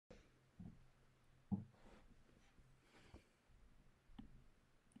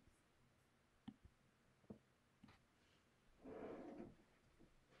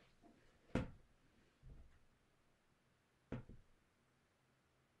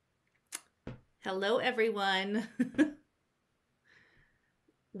Hello, everyone.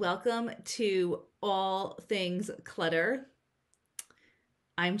 Welcome to All Things Clutter.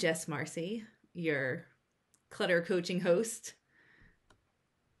 I'm Jess Marcy, your clutter coaching host.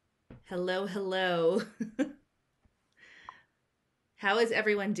 Hello, hello. How is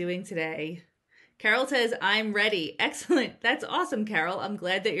everyone doing today? Carol says, I'm ready. Excellent. That's awesome, Carol. I'm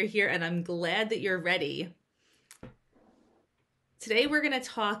glad that you're here and I'm glad that you're ready. Today, we're going to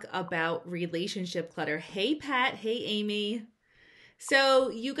talk about relationship clutter. Hey, Pat. Hey, Amy. So,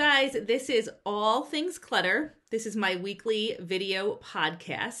 you guys, this is All Things Clutter. This is my weekly video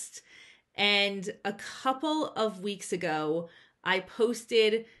podcast. And a couple of weeks ago, I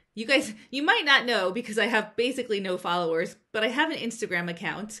posted, you guys, you might not know because I have basically no followers, but I have an Instagram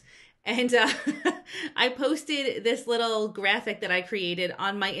account. And I posted this little graphic that I created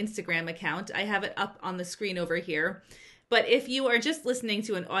on my Instagram account. I have it up on the screen over here. But if you are just listening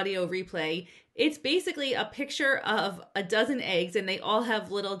to an audio replay, it's basically a picture of a dozen eggs and they all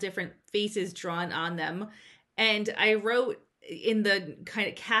have little different faces drawn on them. And I wrote in the kind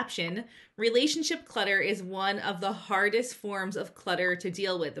of caption, relationship clutter is one of the hardest forms of clutter to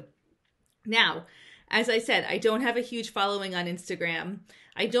deal with. Now, as I said, I don't have a huge following on Instagram.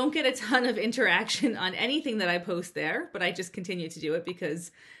 I don't get a ton of interaction on anything that I post there, but I just continue to do it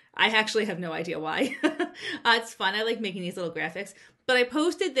because I actually have no idea why. It's fun. I like making these little graphics. But I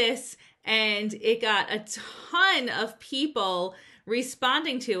posted this and it got a ton of people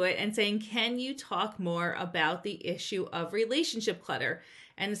responding to it and saying, can you talk more about the issue of relationship clutter?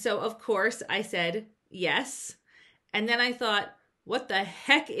 And so, of course, I said yes. And then I thought, what the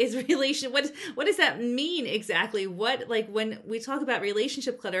heck is what does that mean exactly? What, like, when we talk about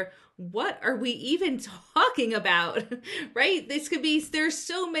relationship clutter, what are we even talking about? Right? There's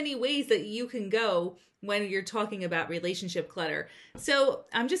so many ways that you can go when you're talking about relationship clutter. So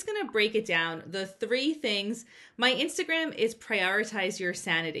I'm just going to break it down. The three things. My Instagram is prioritize your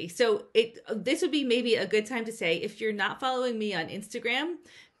sanity. So this would be maybe a good time to say, if you're not following me on Instagram,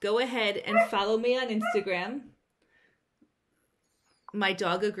 go ahead and follow me on Instagram. My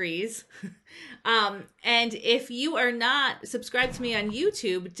dog agrees. And if you are not subscribed to me on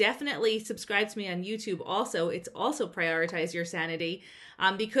YouTube, definitely subscribe to me on YouTube also. It's also prioritize your sanity,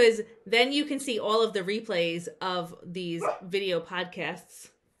 because then you can see all of the replays of these video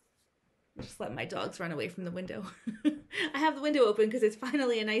podcasts. Just let my dogs run away from the window. I have the window open because it's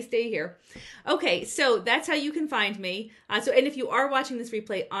finally a nice day here. Okay, so that's how you can find me. And if you are watching this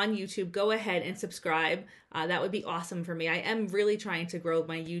replay on YouTube, go ahead and subscribe. That would be awesome for me. I am really trying to grow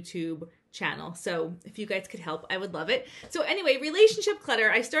my YouTube channel. So if you guys could help, I would love it. So anyway, relationship clutter.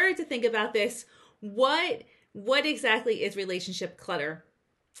 I started to think about this. What exactly is relationship clutter?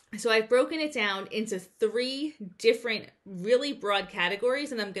 So I've broken it down into three different really broad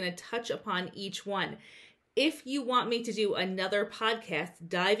categories, and I'm going to touch upon each one. If you want me to do another podcast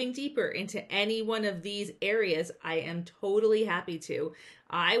diving deeper into any one of these areas, I am totally happy to.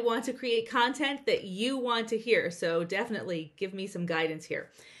 I want to create content that you want to hear, so definitely give me some guidance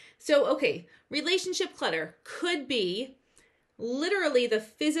here. So, okay, relationship clutter could be literally the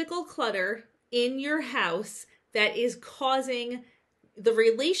physical clutter in your house that is causing the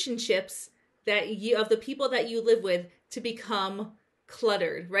relationships of the people that you live with to become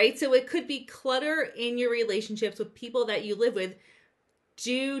cluttered, right? So it could be clutter in your relationships with people that you live with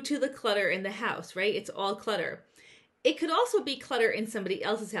due to the clutter in the house, right? It's all clutter. It could also be clutter in somebody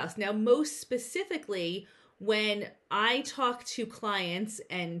else's house. Now, most specifically, when I talk to clients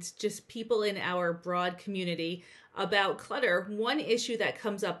and just people in our broad community about clutter, one issue that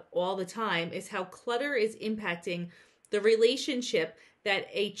comes up all the time is how clutter is impacting the relationship that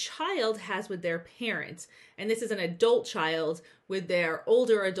a child has with their parents. And this is an adult child with their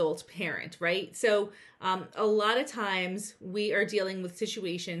older adult parent, right? So a lot of times we are dealing with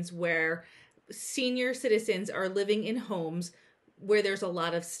situations where senior citizens are living in homes where there's a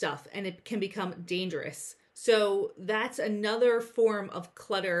lot of stuff and it can become dangerous. So that's another form of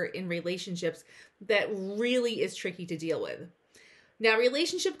clutter in relationships that really is tricky to deal with. Now,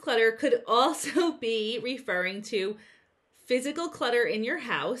 relationship clutter could also be referring to physical clutter in your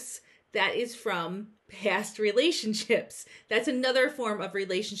house that is from past relationships. That's another form of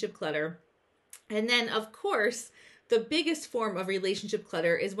relationship clutter. And then, of course, the biggest form of relationship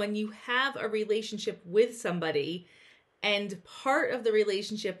clutter is when you have a relationship with somebody and part of the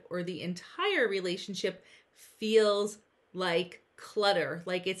relationship or the entire relationship feels like clutter,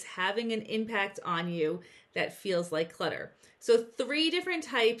 like it's having an impact on you that feels like clutter. So 3 different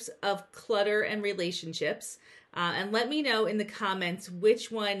types of clutter and relationships. And let me know in the comments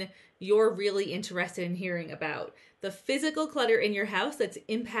which one you're really interested in hearing about. the physical clutter in your house that's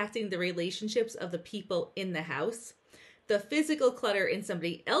impacting the relationships of the people in the house, the physical clutter in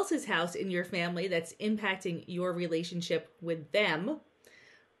somebody else's house in your family that's impacting your relationship with them,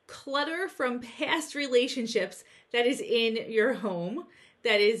 clutter from past relationships that is in your home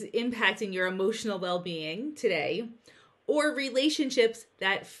that is impacting your emotional well-being today, or relationships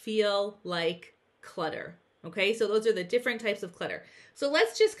that feel like clutter. Okay, so those are the different types of clutter. So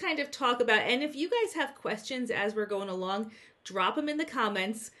let's just kind of talk about, and if you guys have questions as we're going along, drop them in the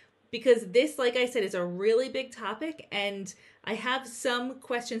comments, because this, like I said, is a really big topic, and I have some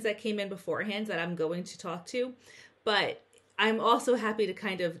questions that came in beforehand that I'm going to talk to, but I'm also happy to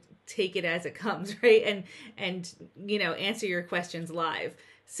kind of take it as it comes, right? And you know, answer your questions live.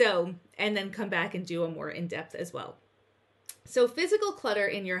 So, and then come back and do a more in-depth as well. So physical clutter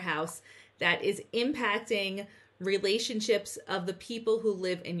in your house that is impacting relationships of the people who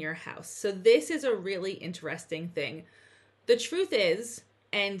live in your house. So this is a really interesting thing. The truth is,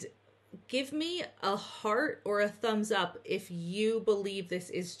 and give me a heart or a thumbs up if you believe this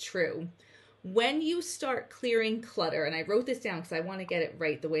is true. When you start clearing clutter, and I wrote this down because I want to get it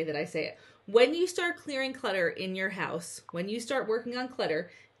right the way that I say it. When you start clearing clutter in your house, when you start working on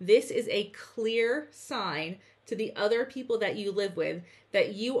clutter, this is a clear sign to the other people that you live with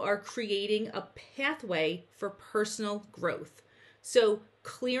that you are creating a pathway for personal growth. So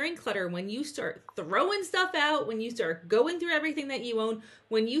clearing clutter, when you start throwing stuff out, when you start going through everything that you own,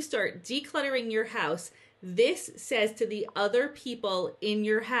 when you start decluttering your house, this says to the other people in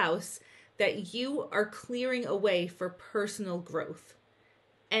your house that you are clearing a way for personal growth.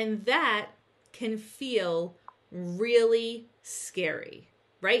 And that can feel really scary,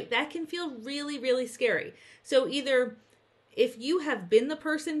 right? That can feel really, really scary. So either if you have been the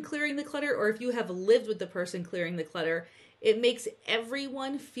person clearing the clutter, or if you have lived with the person clearing the clutter, it makes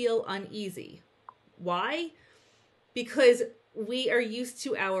everyone feel uneasy. Why? Because we are used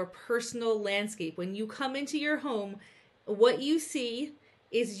to our personal landscape. When you come into your home, what you see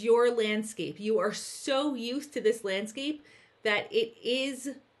is your landscape. You are so used to this landscape that it is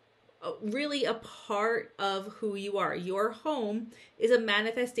really a part of who you are. Your home is a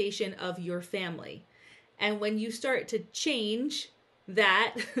manifestation of your family. And when you start to change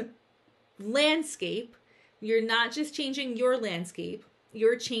that landscape, you're not just changing your landscape,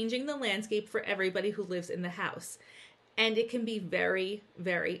 you're changing the landscape for everybody who lives in the house. And it can be very,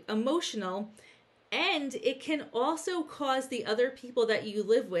 very emotional. And it can also cause the other people that you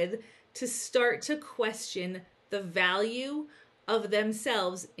live with to start to question the value of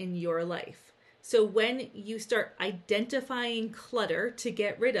themselves in your life. So when you start identifying clutter to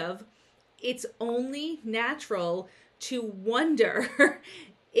get rid of, it's only natural to wonder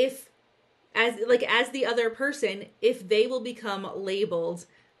if, as the other person, if they will become labeled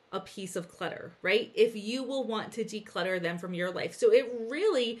a piece of clutter, right? If you will want to declutter them from your life. So it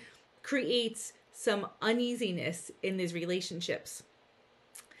really creates some uneasiness in these relationships.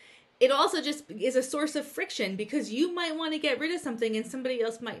 It also just is a source of friction because you might want to get rid of something and somebody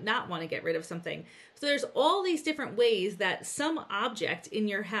else might not want to get rid of something. So there's all these different ways that some object in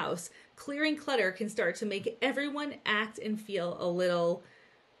your house, clearing clutter, can start to make everyone act and feel a little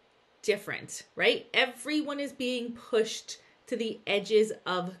different, right? Everyone is being pushed to the edges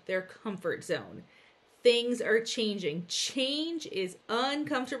of their comfort zone. Things are changing. Change is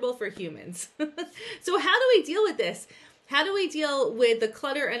uncomfortable for humans. So how do we deal with this? How do we deal with the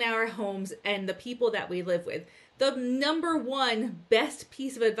clutter in our homes and the people that we live with? The number one best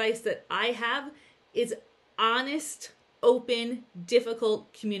piece of advice that I have is honest, open,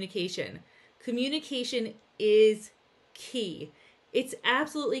 difficult communication. Communication is key. It's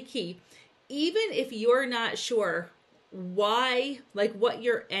absolutely key. Even if you're not sure why, like what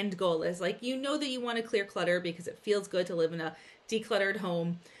your end goal is, like you know that you want to clear clutter because it feels good to live in a decluttered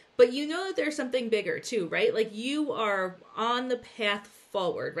home, but you know that there's something bigger too, right? Like you are on the path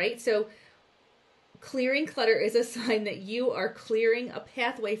forward, right? So clearing clutter is a sign that you are clearing a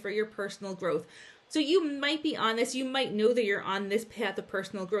pathway for your personal growth. So you might be on this, you might know that you're on this path of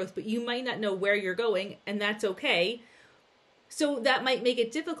personal growth, but you might not know where you're going, and that's okay. So that might make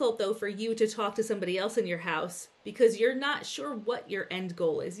it difficult, though, for you to talk to somebody else in your house because you're not sure what your end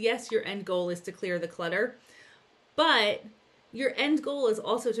goal is. Yes, your end goal is to clear the clutter, but your end goal is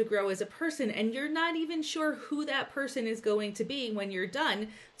also to grow as a person, and you're not even sure who that person is going to be when you're done.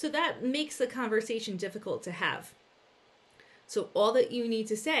 So that makes the conversation difficult to have. So all that you need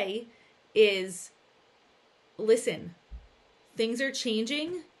to say is, listen, things are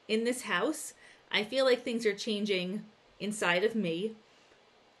changing in this house. I feel like things are changing inside of me.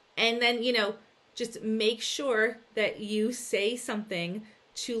 And then, just make sure that you say something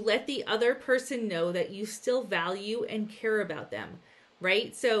to let the other person know that you still value and care about them,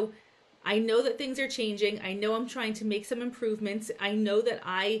 right? So I know that things are changing. I know I'm trying to make some improvements. I know that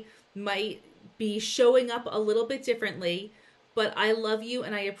I might be showing up a little bit differently, but I love you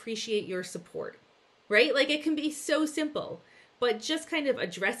and I appreciate your support, right? Like, it can be so simple, but just kind of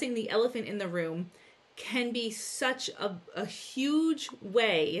addressing the elephant in the room can be such a huge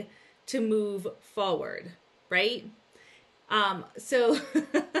way to move forward, right? So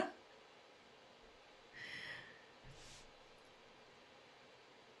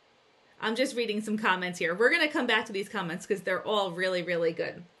I'm just reading some comments here. We're going to come back to these comments because they're all really, really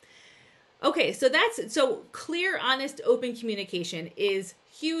good. Okay, so clear, honest, open communication is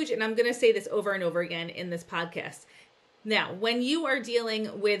huge, and I'm going to say this over and over again in this podcast. Now, when you are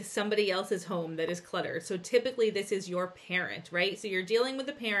dealing with somebody else's home that is cluttered, so typically this is your parent, right? So you're dealing with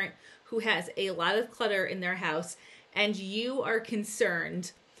a parent who has a lot of clutter in their house, and you are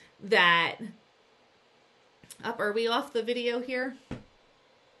concerned that... Are we off the video here?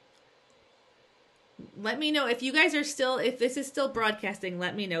 Let me know if you guys are still, if this is still broadcasting,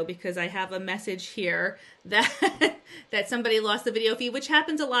 let me know, because I have a message here that that somebody lost the video feed, which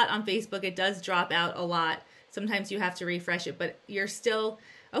happens a lot on Facebook. It does drop out a lot. Sometimes you have to refresh it, but you're still,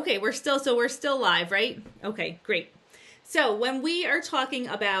 okay, we're still live, right? Okay, great. So when we are talking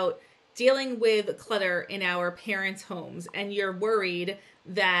about dealing with clutter in our parents' homes, and you're worried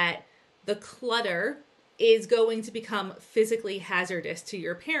that the clutter is going to become physically hazardous to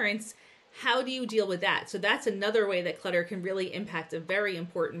your parents, how do you deal with that? So that's another way that clutter can really impact a very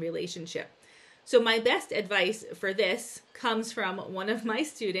important relationship. So my best advice for this comes from one of my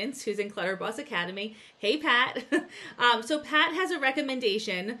students who's in Clutter Boss Academy. Hey, Pat. So Pat has a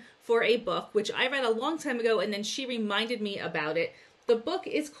recommendation for a book, which I read a long time ago, and then she reminded me about it. The book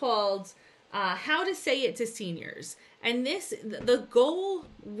is called How to Say It to Seniors. And the goal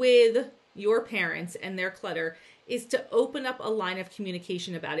with your parents and their clutter is to open up a line of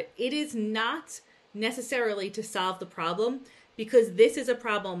communication about it. It is not necessarily to solve the problem, because this is a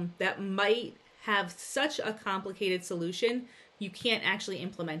problem that might have such a complicated solution, you can't actually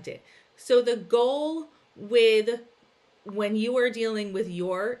implement it. So the goal with when you are dealing with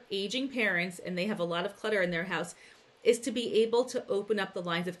your aging parents and they have a lot of clutter in their house is to be able to open up the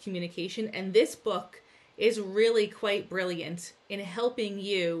lines of communication. And this book is really quite brilliant in helping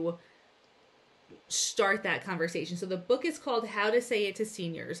you start that conversation. So the book is called How to Say It to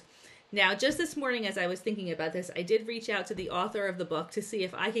Seniors. Now, just this morning as I was thinking about this, I did reach out to the author of the book to see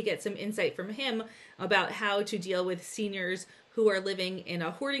if I could get some insight from him about how to deal with seniors who are living in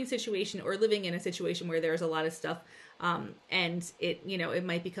a hoarding situation or living in a situation where there's a lot of stuff and it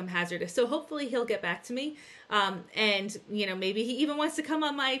might become hazardous. So hopefully he'll get back to me. And maybe he even wants to come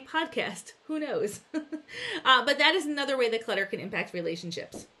on my podcast. Who knows? But that is another way that clutter can impact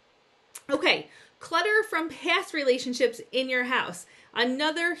relationships. Okay, clutter from past relationships in your house.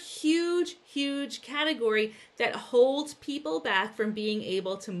 Another huge, huge category that holds people back from being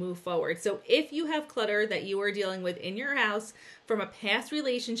able to move forward. So if you have clutter that you are dealing with in your house from a past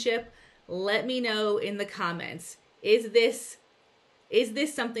relationship, let me know in the comments. Is this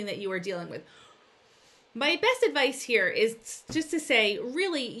something that you are dealing with? My best advice here is just to say,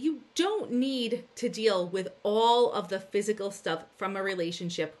 really, you don't need to deal with all of the physical stuff from a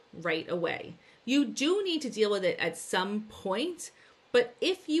relationship right away. You do need to deal with it at some point, but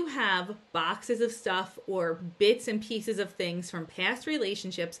if you have boxes of stuff or bits and pieces of things from past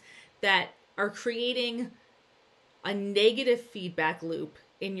relationships that are creating a negative feedback loop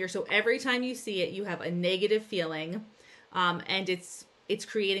so every time you see it, you have a negative feeling, and it's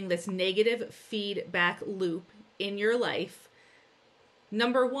creating this negative feedback loop in your life.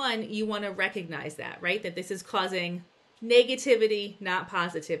 Number one, you want to recognize that, right? That this is causing negativity, not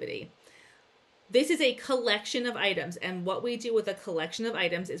positivity. This is a collection of items, and what we do with a collection of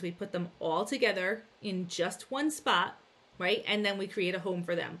items is we put them all together in just one spot, right? And then we create a home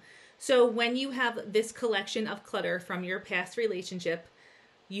for them. So when you have this collection of clutter from your past relationship,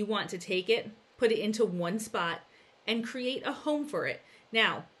 you want to take it, put it into one spot, and create a home for it.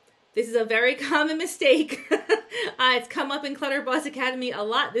 Now, this is a very common mistake. It's come up in Clutter Boss Academy a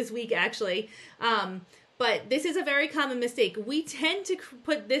lot this week, actually. But this is a very common mistake. We tend to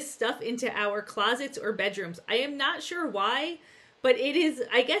put this stuff into our closets or bedrooms. I am not sure why, but it is,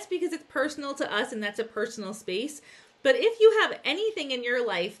 I guess, because it's personal to us and that's a personal space. But if you have anything in your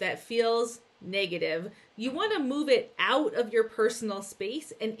life that feels negative, you want to move it out of your personal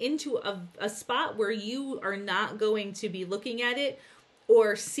space and into a spot where you are not going to be looking at it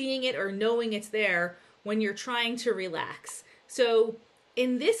or seeing it or knowing it's there when you're trying to relax. So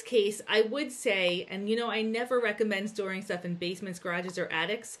in this case, I would say, and I never recommend storing stuff in basements, garages, or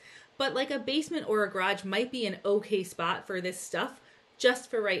attics, but like a basement or a garage might be an okay spot for this stuff just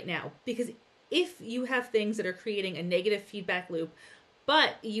for right now. Because if you have things that are creating a negative feedback loop,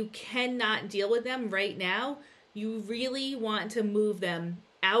 but you cannot deal with them right now, you really want to move them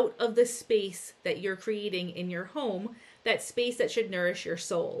out of the space that you're creating in your home, that space that should nourish your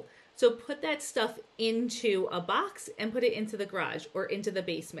soul. So put that stuff into a box and put it into the garage or into the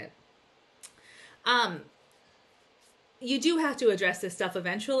basement. You do have to address this stuff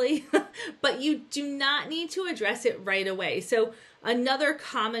eventually, but you do not need to address it right away. So another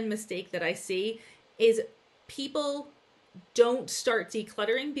common mistake that I see is people don't start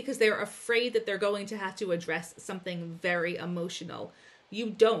decluttering because they're afraid that they're going to have to address something very emotional. You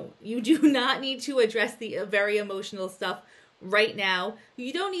don't. You do not need to address the very emotional stuff right now.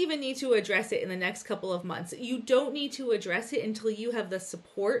 You don't even need to address it in the next couple of months. You don't need to address it until you have the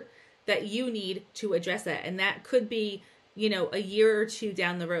support that you need to address that. And that could be, a year or two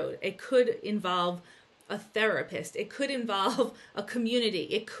down the road. It could involve a therapist. It could involve a community.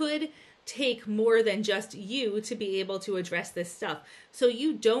 It could take more than just you to be able to address this stuff. So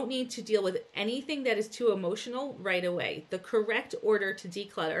you don't need to deal with anything that is too emotional right away. The correct order to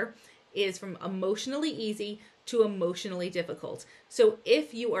declutter is from emotionally easy to emotionally difficult. So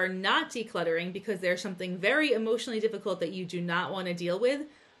if you are not decluttering because there's something very emotionally difficult that you do not want to deal with,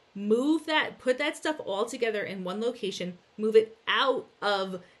 put that stuff all together in one location, move it out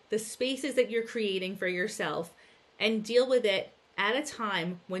of the spaces that you're creating for yourself, and deal with it at a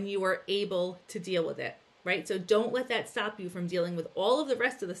time when you are able to deal with it, right? So don't let that stop you from dealing with all of the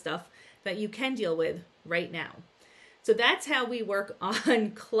rest of the stuff that you can deal with right now. So that's how we work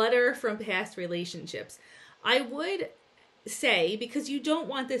on clutter from past relationships. I would say, because you don't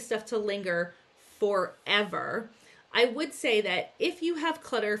want this stuff to linger forever, I would say that if you have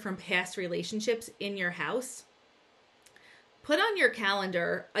clutter from past relationships in your house, put on your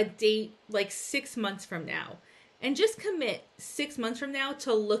calendar a date like 6 months from now, and just commit 6 months from now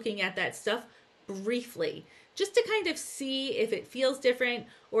to looking at that stuff briefly, just to kind of see if it feels different,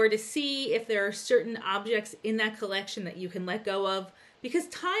 or to see if there are certain objects in that collection that you can let go of, because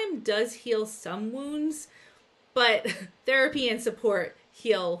time does heal some wounds, but therapy and support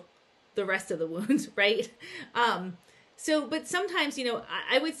heal the rest of the wounds, right? But sometimes,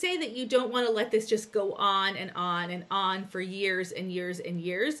 I would say that you don't want to let this just go on and on and on for years and years and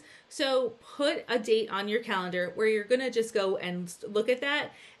years. So put a date on your calendar where you're going to just go and look at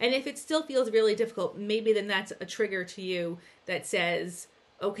that. And if it still feels really difficult, maybe then that's a trigger to you that says,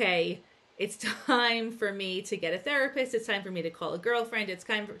 okay, it's time for me to get a therapist. It's time for me to call a girlfriend. It's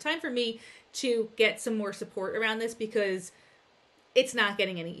time for me to get some more support around this, because it's not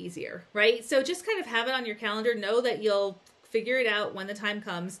getting any easier, right? So just kind of have it on your calendar. Know that you'll figure it out when the time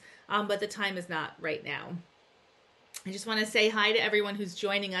comes, but the time is not right now. I just want to say hi to everyone who's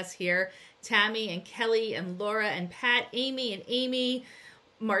joining us here. Tammy and Kelly and Laura and Pat, Amy and Amy,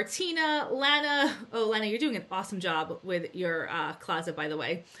 Martina, Lana. Oh, Lana, you're doing an awesome job with your closet, by the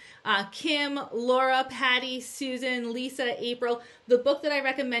way. Kim, Laura, Patty, Susan, Lisa, April. The book that I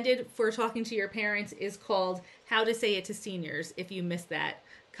recommended for talking to your parents is called How to Say It to Seniors, if you missed that.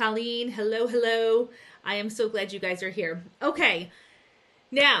 Colleen, hello. I am so glad you guys are here. Okay,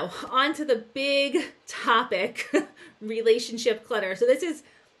 now on to the big topic, relationship clutter. So this is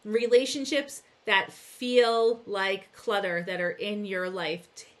relationships that feel like clutter that are in your life.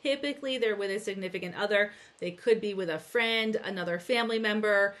 Typically, they're with a significant other. They could be with a friend, another family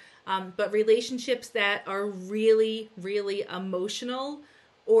member, but relationships that are really, really emotional,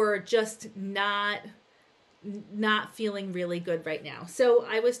 or just not feeling really good right now. So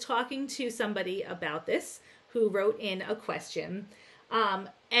I was talking to somebody about this who wrote in a question,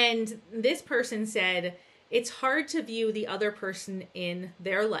 and this person said it's hard to view the other person in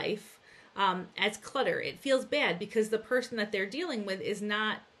their life as clutter. It feels bad because the person that they're dealing with is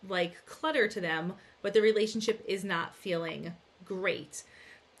not like clutter to them, but the relationship is not feeling great.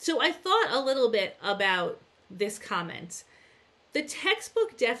 So I thought a little bit about this comment. The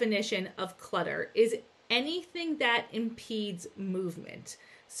textbook definition of clutter is anything that impedes movement.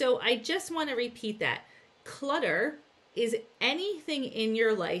 So I just want to repeat that. Clutter is anything in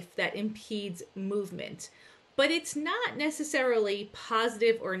your life that impedes movement, but it's not necessarily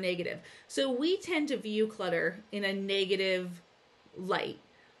positive or negative. So we tend to view clutter in a negative light,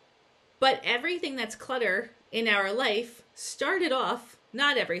 but everything that's clutter in our life started off,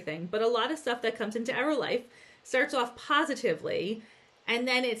 not everything, but a lot of stuff that comes into our life starts off positively, and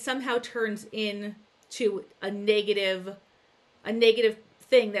then it somehow turns into a negative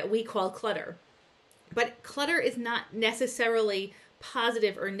thing that we call clutter. But clutter is not necessarily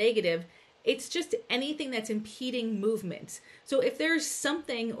positive or negative. It's just anything that's impeding movement. So if there's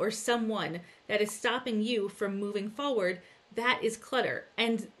something or someone that is stopping you from moving forward, that is clutter.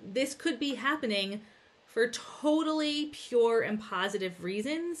 And this could be happening for totally pure and positive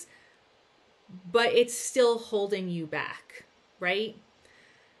reasons, but it's still holding you back, right?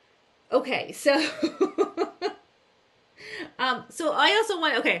 Okay, so so I also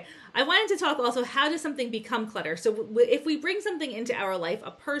I wanted to talk also, how does something become clutter? So if we bring something into our life,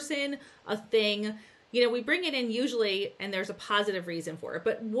 a person, a thing, we bring it in usually and there's a positive reason for it.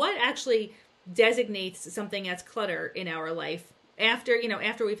 But what actually designates something as clutter in our life after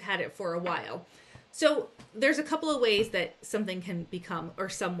we've had it for a while? So there's a couple of ways that something can become, or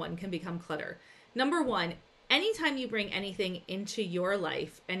someone can become, clutter. Number one, anytime you bring anything into your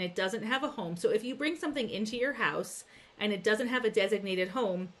life and it doesn't have a home. So if you bring something into your house and it doesn't have a designated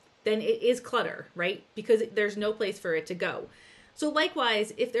home, then it is clutter, right? Because there's no place for it to go. So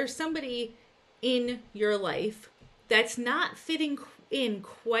likewise, if there's somebody in your life that's not fitting in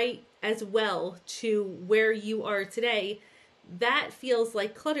quite as well to where you are today, that feels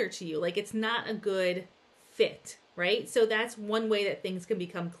like clutter to you. Like it's not a good fit, right? So that's one way that things can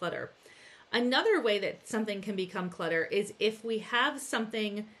become clutter. Another way that something can become clutter is if we have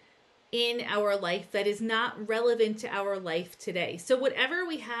something in our life that is not relevant to our life today. So whatever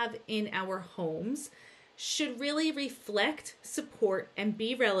we have in our homes should really reflect, support, and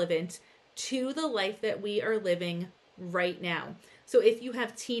be relevant to the life that we are living right now. So if you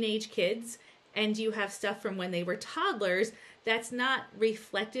have teenage kids and you have stuff from when they were toddlers, that's not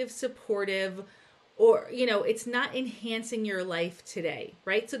reflective, supportive, or, it's not enhancing your life today,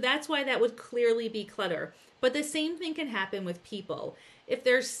 right? So that's why that would clearly be clutter. But the same thing can happen with people. If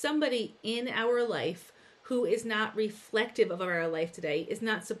there's somebody in our life who is not reflective of our life today, is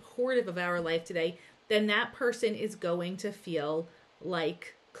not supportive of our life today, then that person is going to feel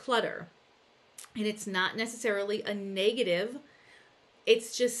like clutter. And it's not necessarily a negative.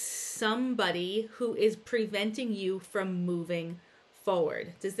 It's just somebody who is preventing you from moving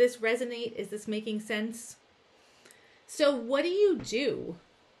forward. Does this resonate? Is this making sense? So what do you do?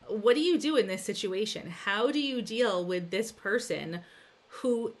 What do you do in this situation? How do you deal with this person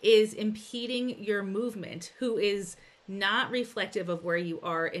who is impeding your movement, who is not reflective of where you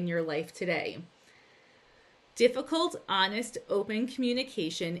are in your life today? Difficult, honest, open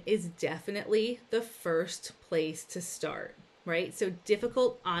communication is definitely the first place to start, right? So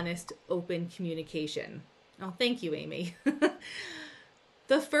difficult, honest, open communication. Oh, thank you, Amy.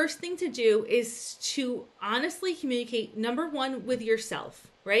 The first thing to do is to honestly communicate, number one, with yourself,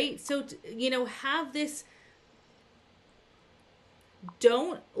 right? So, have this,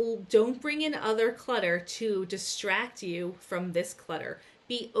 don't bring in other clutter to distract you from this clutter.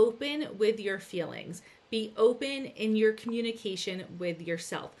 Be open with your feelings. Be open in your communication with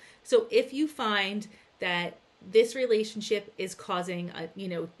yourself. So if you find that this relationship is causing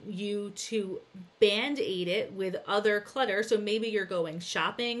you to band-aid it with other clutter, so maybe you're going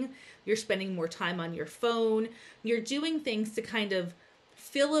shopping, you're spending more time on your phone, you're doing things to kind of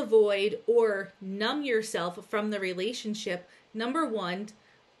fill a void or numb yourself from the relationship. Number one,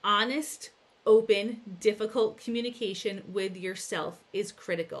 honest, open, difficult communication with yourself is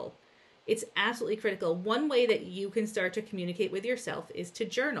critical. It's absolutely critical. One way that you can start to communicate with yourself is to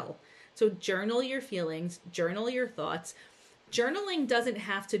journal. So journal your feelings, journal your thoughts. Journaling doesn't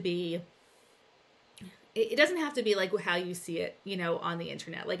have to be, it doesn't have to be like how you see it, on the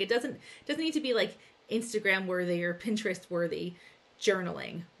internet. Like it doesn't need to be like Instagram worthy or Pinterest worthy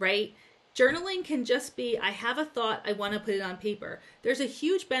journaling, right? Journaling can just be, I have a thought, I want to put it on paper. There's a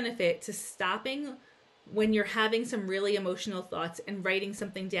huge benefit to stopping when you're having some really emotional thoughts and writing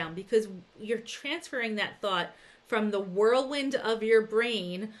something down, because you're transferring that thought from the whirlwind of your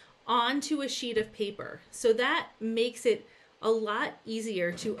brain onto a sheet of paper. So that makes it a lot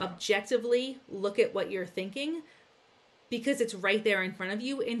easier to objectively look at what you're thinking, because it's right there in front of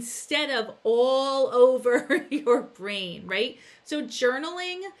you instead of all over your brain, right? So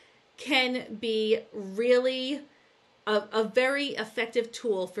journaling can be really a very effective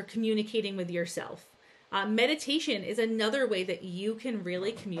tool for communicating with yourself. Meditation is another way that you can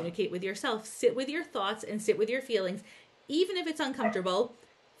really communicate with yourself. Sit with your thoughts and sit with your feelings, even if it's uncomfortable,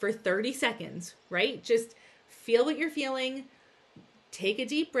 for 30 seconds, right? Just feel what you're feeling, take a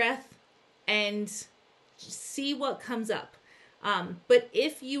deep breath, and see what comes up. But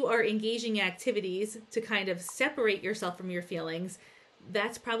if you are engaging in activities to kind of separate yourself from your feelings,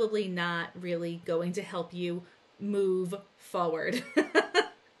 that's probably not really going to help you move forward.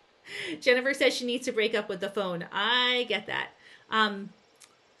 Jennifer says she needs to break up with the phone. I get that.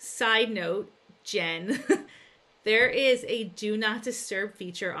 Side note, Jen, There is a do not disturb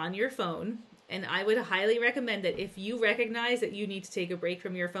feature on your phone. And I would highly recommend that if you recognize that you need to take a break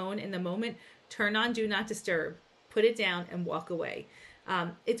from your phone in the moment, turn on do not disturb, put it down, and walk away.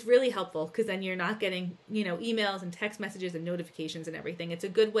 It's really helpful because then you're not getting, emails and text messages and notifications and everything. It's a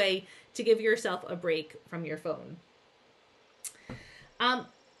good way to give yourself a break from your phone.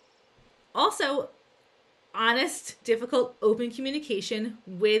 Also, honest, difficult, open communication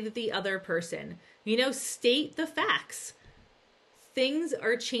with the other person. State the facts. Things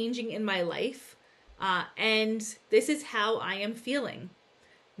are changing in my life, and this is how I am feeling.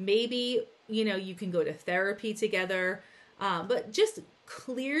 Maybe, you can go to therapy together, but just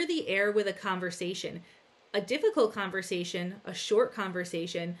clear the air with a conversation. A difficult conversation, a short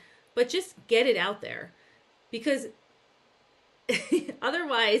conversation, but just get it out there. Because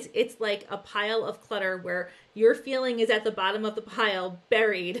otherwise, it's like a pile of clutter where your feeling is at the bottom of the pile,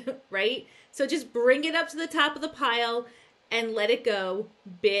 buried, right? So just bring it up to the top of the pile and let it go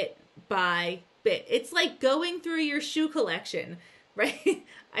bit by bit. It's like going through your shoe collection, right?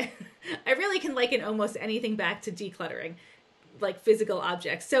 I really can liken almost anything back to decluttering, like physical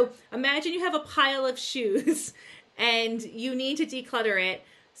objects. So imagine you have a pile of shoes and you need to declutter it.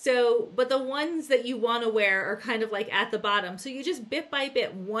 So, but the ones that you want to wear are kind of like at the bottom. So you just bit by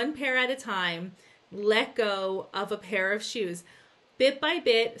bit, one pair at a time, let go of a pair of shoes. Bit by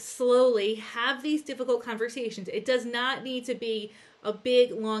bit, slowly have these difficult conversations. It does not need to be a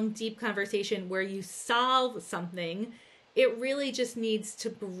big, long, deep conversation where you solve something. It really just needs to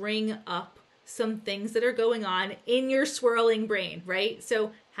bring up some things that are going on in your swirling brain, right?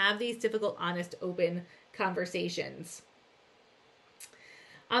 So have these difficult, honest, open conversations.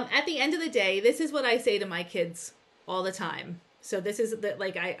 At the end of the day, this is what I say to my kids all the time. So this is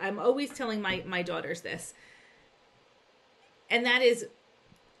I'm always telling my daughters this. And that is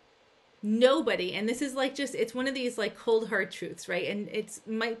nobody, and this is it's one of these cold hard truths, right? And it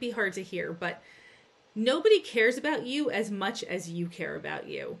might be hard to hear, but nobody cares about you as much as you care about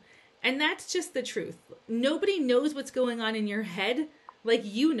you. And that's just the truth. Nobody knows what's going on in your head like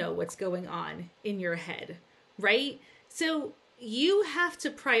you know what's going on in your head, right? So you have to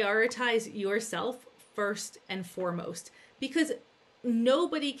prioritize yourself first and foremost, because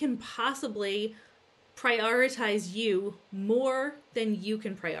nobody can possibly prioritize you more than you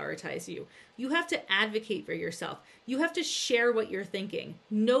can prioritize you. You have to advocate for yourself. You have to share what you're thinking.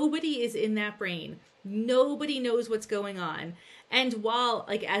 Nobody is in that brain. Nobody knows what's going on. And while,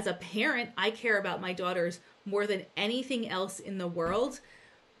 as a parent, I care about my daughters more than anything else in the world,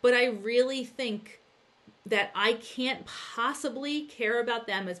 but I really think that I can't possibly care about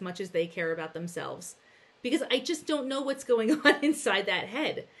them as much as they care about themselves, because I just don't know what's going on inside that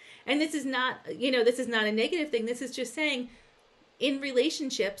head. And this is not, this is not a negative thing. This is just saying in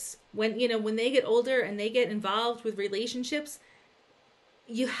relationships, when they get older and they get involved with relationships,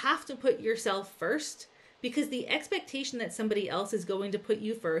 you have to put yourself first, because the expectation that somebody else is going to put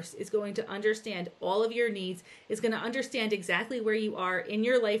you first, is going to understand all of your needs, is going to understand exactly where you are in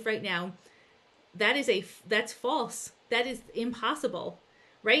your life right now. That's false. That is impossible,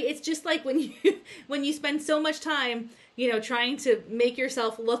 right? It's just like when you spend so much time, trying to make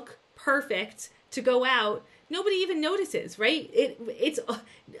yourself look perfect to go out, nobody even notices, right?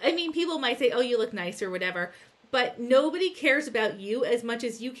 People might say, oh, you look nice or whatever, but nobody cares about you as much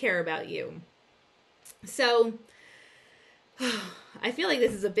as you care about you. So I feel like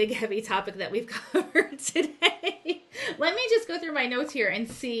this is a big, heavy topic that we've covered today. Let me just go through my notes here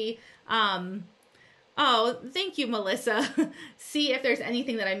and see. Oh, thank you, Melissa. See if there's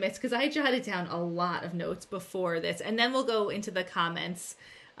anything that I missed, because I jotted down a lot of notes before this, and then we'll go into the comments.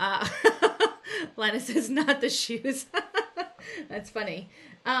 Lana says, not the shoes. That's funny.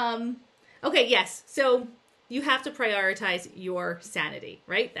 Okay, yes. So you have to prioritize your sanity,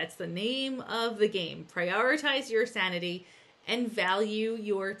 right? That's the name of the game. Prioritize your sanity and value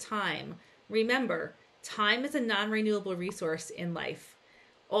your time. Remember, time is a non-renewable resource in life.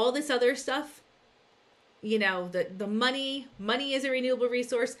 All this other stuff, the money is a renewable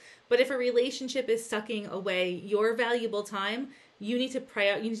resource, but if a relationship is sucking away your valuable time, you need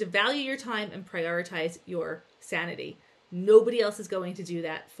to value your time and prioritize your sanity. Nobody else is going to do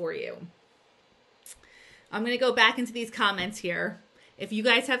that for you. I'm going to go back into these comments here. If you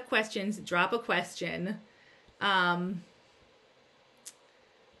guys have questions, drop a question.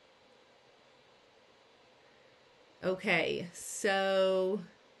 Okay, so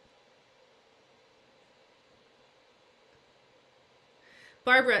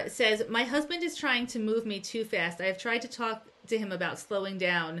Barbara says, my husband is trying to move me too fast. I have tried to talk to him about slowing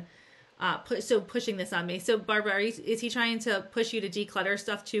down. pushing this on me. So Barbara, is he trying to push you to declutter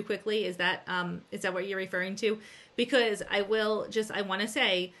stuff too quickly? Is that what you're referring to? Because I want to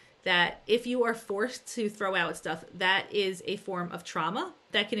say that if you are forced to throw out stuff, that is a form of trauma.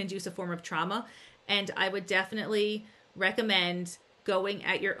 That can induce a form of trauma. And I would definitely recommend going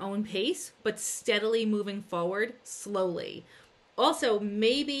at your own pace, but steadily moving forward slowly. Also,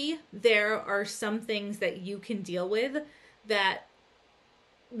 maybe there are some things that you can deal with that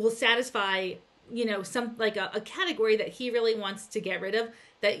will satisfy, some like a category that he really wants to get rid of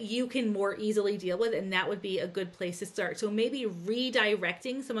that you can more easily deal with. And that would be a good place to start. So maybe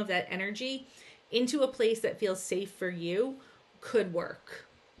redirecting some of that energy into a place that feels safe for you could work.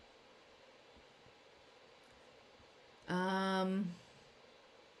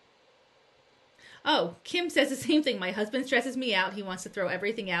 Oh, Kim says the same thing. My husband stresses me out. He wants to throw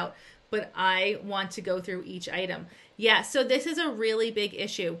everything out, but I want to go through each item. Yeah, so this is a really big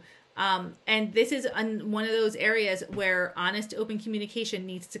issue. And this is one of those areas where honest, open communication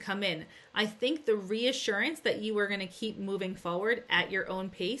needs to come in. I think the reassurance that you are going to keep moving forward at your own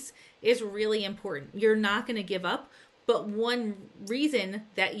pace is really important. You're not going to give up, but one reason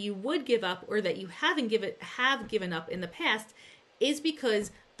that you would give up or that you have given up in the past is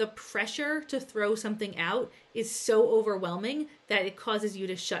because the pressure to throw something out is so overwhelming that it causes you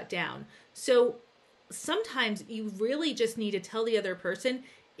to shut down. So sometimes you really just need to tell the other person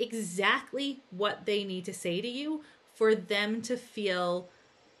exactly what they need to say to you for them to feel,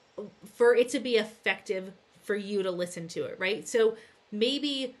 for it to be effective for you to listen to it, right? So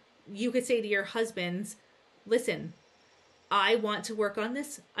maybe you could say to your husbands, listen, I want to work on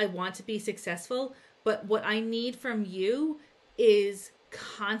this. I want to be successful, but what I need from you is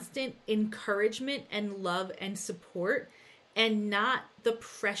constant encouragement and love and support, and not the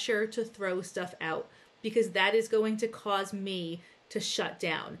pressure to throw stuff out, because that is going to cause me to shut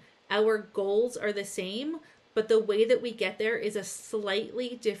down. Our goals are the same, but the way that we get there is a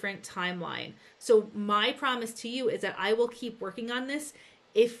slightly different timeline. So my promise to you is that I will keep working on this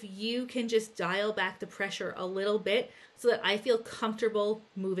if you can just dial back the pressure a little bit so that I feel comfortable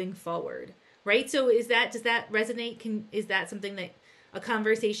moving forward. Right? So does that resonate? Is that something that a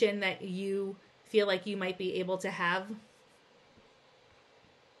conversation that you feel like you might be able to have?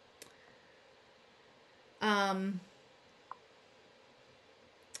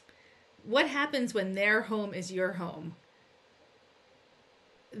 What happens when their home is your home?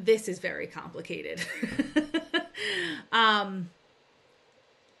 This is very complicated. I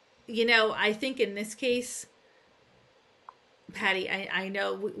think in this case, Patty, I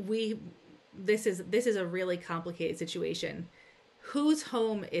know this is a really complicated situation. Whose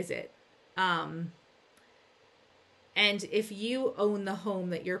home is it? And if you own the home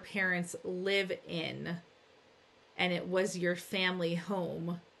that your parents live in and it was your family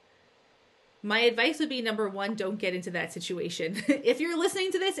home, my advice would be, number one, don't get into that situation. If you're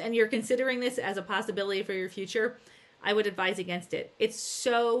listening to this and you're considering this as a possibility for your future, I would advise against it. It's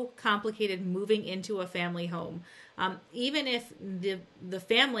so complicated moving into a family home. Even if the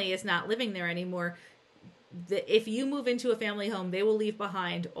family is not living there anymore, if you move into a family home, they will leave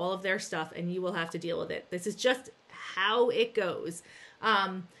behind all of their stuff and you will have to deal with it. This is just how it goes.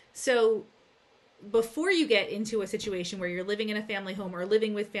 So before you get into a situation where you're living in a family home or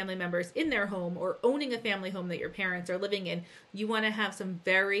living with family members in their home or owning a family home that your parents are living in, you want to have some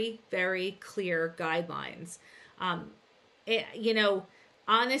very, very clear guidelines.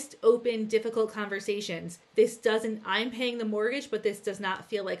 Honest, open, difficult conversations. I'm paying the mortgage, but this does not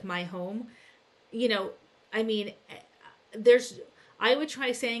feel like my home. I would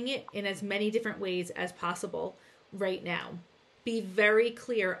try saying it in as many different ways as possible right now. Be very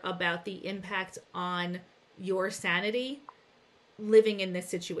clear about the impact on your sanity living in this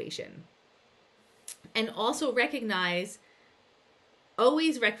situation. And also recognize, so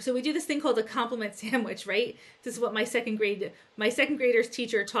we do this thing called a compliment sandwich, right? This is what my second graders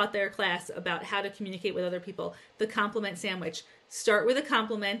teacher taught their class about how to communicate with other people. The compliment sandwich. Start with a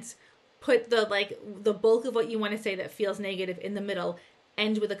compliment, put the bulk of what you want to say that feels negative in the middle,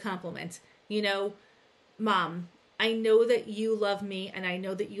 end with a compliment. Mom, I know that you love me and I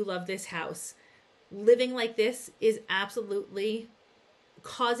know that you love this house. Living like this is absolutely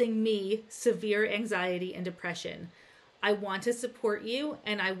causing me severe anxiety and depression. I want to support you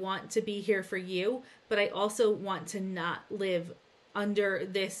and I want to be here for you, but I also want to not live under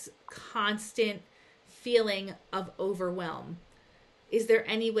this constant feeling of overwhelm. Is there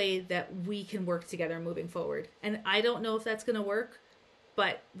any way that we can work together moving forward? And I don't know if that's going to work,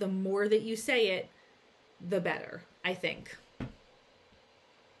 but the more that you say it, the better, I think.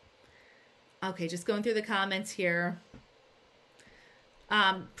 Okay, just going through the comments here.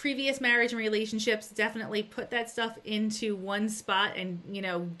 Previous marriage and relationships, definitely put that stuff into one spot and,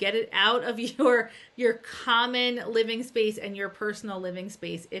 get it out of your common living space and your personal living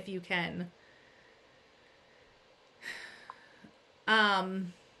space if you can.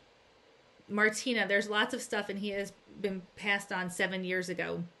 Martina, there's lots of stuff and he has been passed on 7 years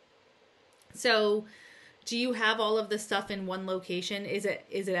ago. So do you have all of the stuff in one location? Is it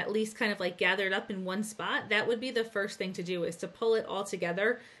at least kind of like gathered up in one spot? That would be the first thing to do, is to pull it all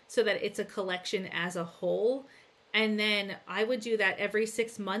together so that it's a collection as a whole. And then I would do that every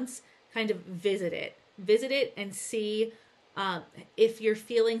 6 months, kind of visit it and see if your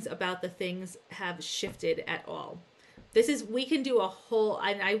feelings about the things have shifted at all. We can do a whole,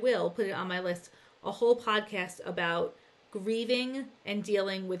 and I will put it on my list, a whole podcast about grieving and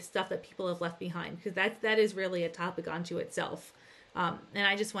dealing with stuff that people have left behind, because that is really a topic unto itself. And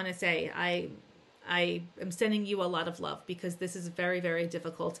I just want to say I am sending you a lot of love, because this is very, very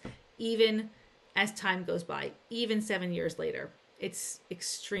difficult, even as time goes by, even 7 years later. It's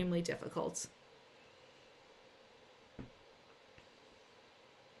extremely difficult.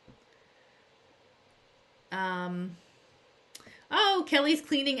 Oh, Kelly's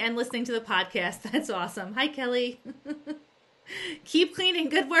cleaning and listening to the podcast. That's awesome. Hi, Kelly. Keep cleaning.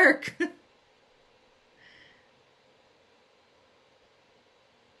 Good work.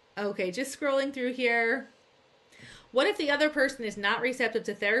 Okay, just scrolling through here. What if the other person is not receptive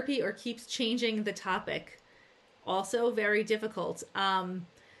to therapy or keeps changing the topic? Also very difficult. At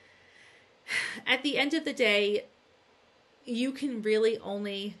the end of the day, you can really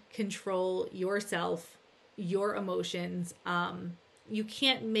only control yourself, your emotions. You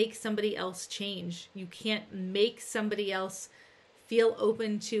can't make somebody else change. You can't make somebody else feel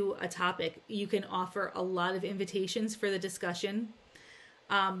open to a topic. You can offer a lot of invitations for the discussion.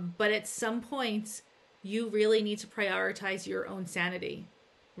 But at some point, you really need to prioritize your own sanity,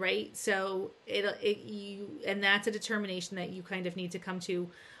 right? So and that's a determination that you kind of need to come to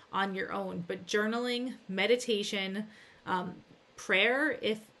on your own. But journaling, meditation, prayer,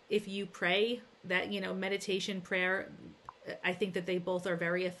 if you pray, that, meditation, prayer, I think that they both are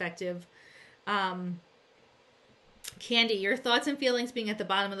very effective. Candy, your thoughts and feelings being at the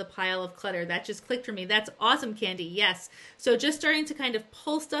bottom of the pile of clutter. That just clicked for me. That's awesome, Candy. Yes. So just starting to kind of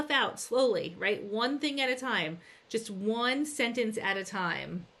pull stuff out slowly, right? One thing at a time, just one sentence at a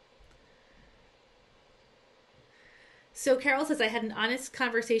time. So Carol says, I had an honest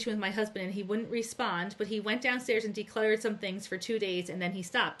conversation with my husband and he wouldn't respond, but he went downstairs and decluttered some things for 2 days and then he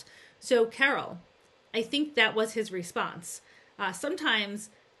stopped. So Carol, I think that was his response. Sometimes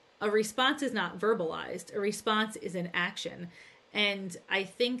a response is not verbalized. A response is an action. And I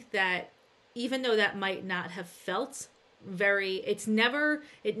think that even though that might not have felt it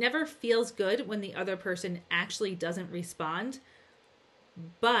never feels good when the other person actually doesn't respond.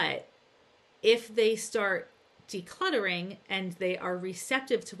 But if they start decluttering and they are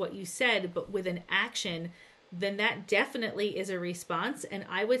receptive to what you said, but with an action, then that definitely is a response. And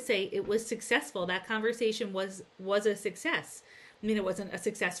I would say it was successful. That conversation was a success. I mean, it wasn't a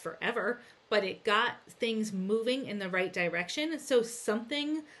success forever, but it got things moving in the right direction. So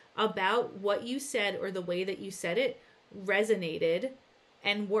something about what you said or the way that you said it resonated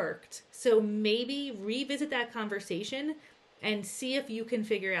and worked. So maybe revisit that conversation and see if you can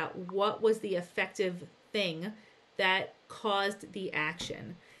figure out what was the effective thing that caused the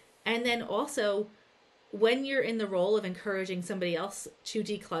action. And then also, when you're in the role of encouraging somebody else to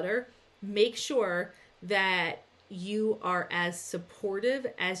declutter, make sure that you are as supportive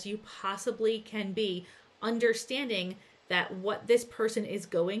as you possibly can be, understanding that what this person is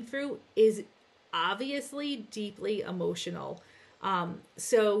going through is obviously deeply emotional.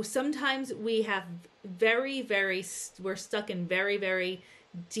 So sometimes we have we're stuck in very, very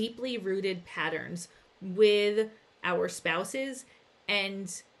deeply rooted patterns with our spouses.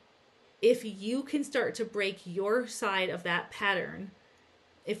 And if you can start to break your side of that pattern,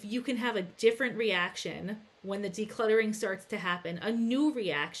 if you can have a different reaction when the decluttering starts to happen, a new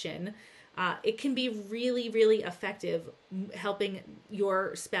reaction, it can be really, really effective helping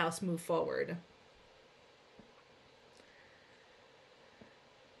your spouse move forward.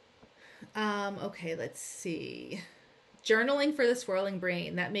 Okay, let's see. Journaling for the swirling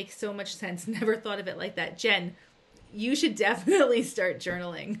brain. That makes so much sense. Never thought of it like that. Jen, you should definitely start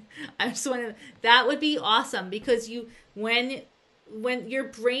journaling. I just want to, that would be awesome, because when your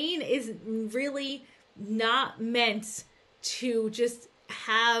brain is really not meant to just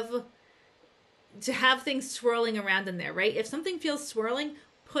have things swirling around in there, right? If something feels swirling,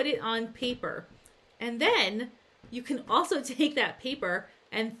 put it on paper. And then you can also take that paper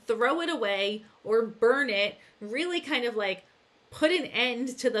and throw it away or burn it, really kind of like put an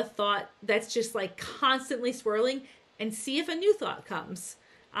end to the thought that's just like constantly swirling and see if a new thought comes.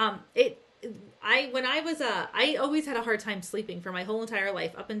 I always had a hard time sleeping for my whole entire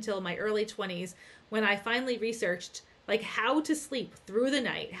life up until my early 20s when I finally researched like how to sleep through the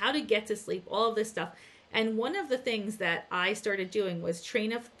night, how to get to sleep, all of this stuff. And one of the things that I started doing was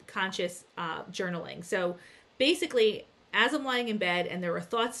train of conscious journaling. So basically, as I'm lying in bed and there were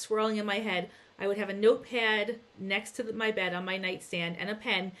thoughts swirling in my head, I would have a notepad next to my bed on my nightstand and a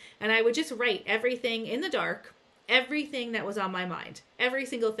pen, and I would just write everything in the dark, everything that was on my mind, every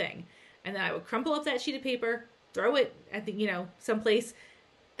single thing. And then I would crumple up that sheet of paper, throw it at someplace,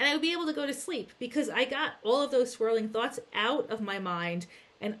 and I would be able to go to sleep because I got all of those swirling thoughts out of my mind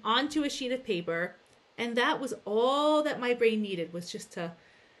and onto a sheet of paper. And that was all that my brain needed, was just to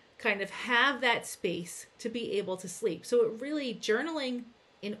kind of have that space to be able to sleep. So it really, journaling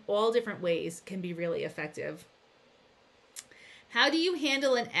in all different ways can be really effective. How do you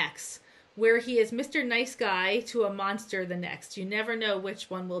handle an ex where he is Mr. Nice Guy to a monster the next? You never know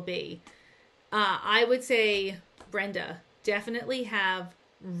which one will be. I would say, Brenda, definitely have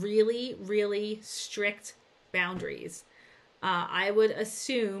really, really strict boundaries. I would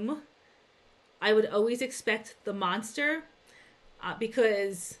always expect the monster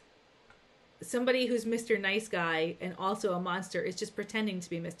because somebody who's Mr. Nice Guy and also a monster is just pretending to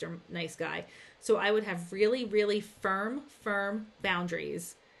be Mr. Nice Guy. So I would have really, really firm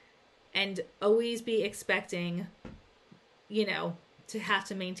boundaries and always be expecting, to have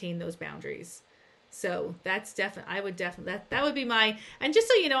to maintain those boundaries. So that's definitely, that would be my, and just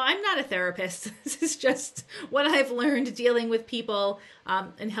so you know, I'm not a therapist. This is just what I've learned dealing with people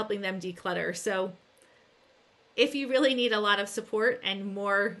and helping them declutter. So if you really need a lot of support and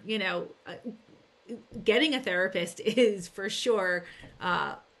more, getting a therapist is for sure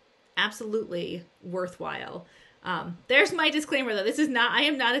absolutely worthwhile. There's my disclaimer though. I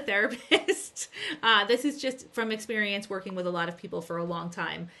am not a therapist. This is just from experience working with a lot of people for a long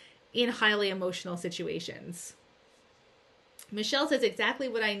time in highly emotional situations. Michelle says exactly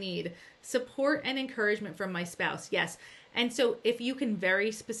what I need. Support and encouragement from my spouse. Yes. And so if you can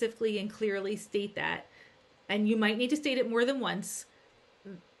very specifically and clearly state that, and you might need to state it more than once,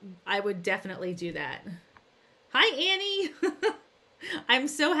 I would definitely do that. Hi, Annie. I'm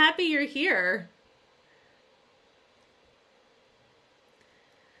so happy you're here.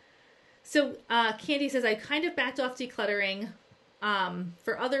 So Candy says, I kind of backed off decluttering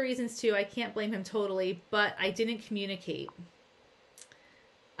for other reasons too. I can't blame him totally, but I didn't communicate.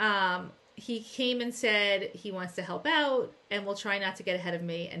 He came and said he wants to help out and will try not to get ahead of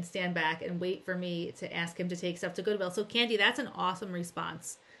me and stand back and wait for me to ask him to take stuff to Goodwill. So Candy, that's an awesome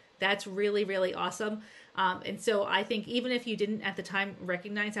response. That's really, really awesome. And so I think even if you didn't at the time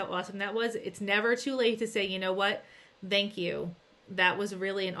recognize how awesome that was, it's never too late to say, you know what? Thank you. That was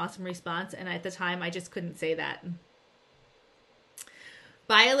really an awesome response. And at the time, I just couldn't say that.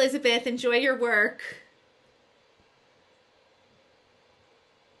 Bye, Elizabeth. Enjoy your work.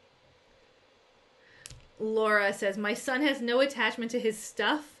 Laura says, my son has no attachment to his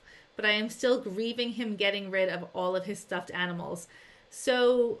stuff, but I am still grieving him getting rid of all of his stuffed animals.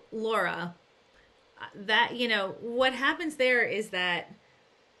 So, Laura, that, what happens there is that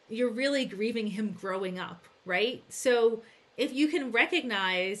you're really grieving him growing up, right? So if you can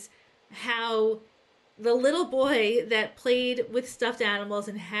recognize how the little boy that played with stuffed animals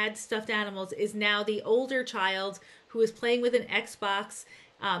and had stuffed animals is now the older child who is playing with an Xbox,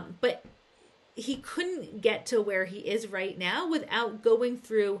 but he couldn't get to where he is right now without going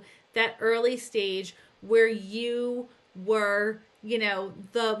through that early stage where you were,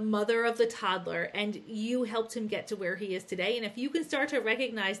 the mother of the toddler and you helped him get to where he is today. And if you can start to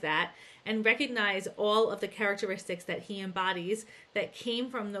recognize that and recognize all of the characteristics that he embodies that came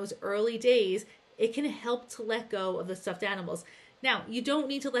from those early days, it can help to let go of the stuffed animals. Now, you don't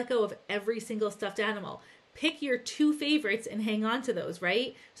need to let go of every single stuffed animal. Pick your 2 favorites and hang on to those,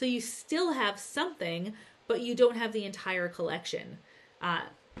 right? So you still have something, but you don't have the entire collection.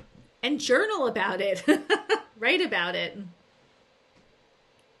 And journal about it. Write about it.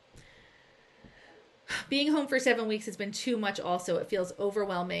 Being home for 7 weeks has been too much also. It feels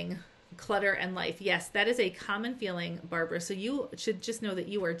overwhelming. Clutter and life. Yes, that is a common feeling, Barbara. So you should just know that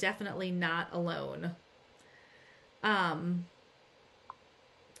you are definitely not alone.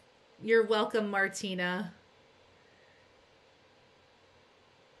 You're welcome, Martina.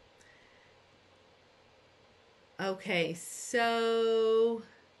 Okay, so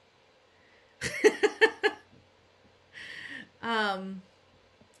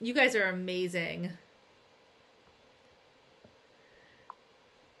you guys are amazing.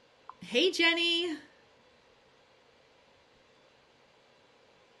 Hey, Jenny.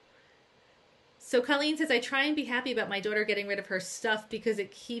 So Colleen says, I try and be happy about my daughter getting rid of her stuff because I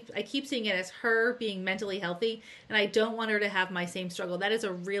keep seeing it as her being mentally healthy, and I don't want her to have my same struggle. That is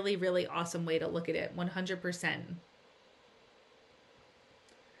a really, really awesome way to look at it. 100%.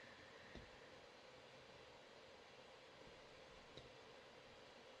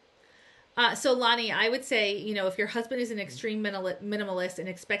 So Lonnie, I would say, if your husband is an extreme minimalist and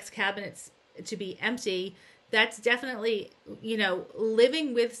expects cabinets to be empty, that's definitely,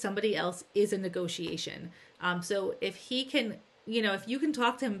 living with somebody else is a negotiation. So if he can, if you can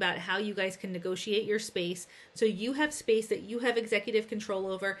talk to him about how you guys can negotiate your space, so you have space that you have executive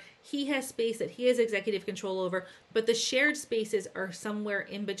control over, he has space that he has executive control over, but the shared spaces are somewhere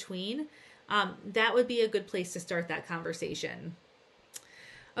in between, that would be a good place to start that conversation.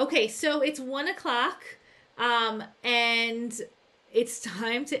 Okay, so it's 1:00, and it's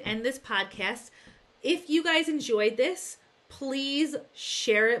time to end this podcast. If you guys enjoyed this, please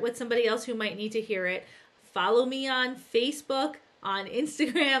share it with somebody else who might need to hear it. Follow me on Facebook, on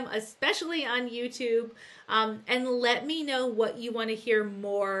Instagram, especially on YouTube, and let me know what you want to hear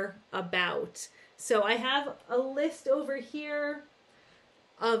more about. So I have a list over here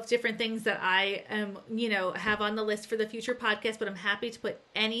of different things that I am, have on the list for the future podcast, but I'm happy to put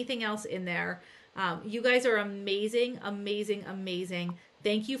anything else in there. You guys are amazing, amazing, amazing.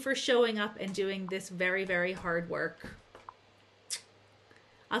 Thank you for showing up and doing this very, very hard work.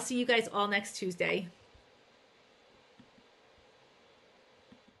 I'll see you guys all next Tuesday.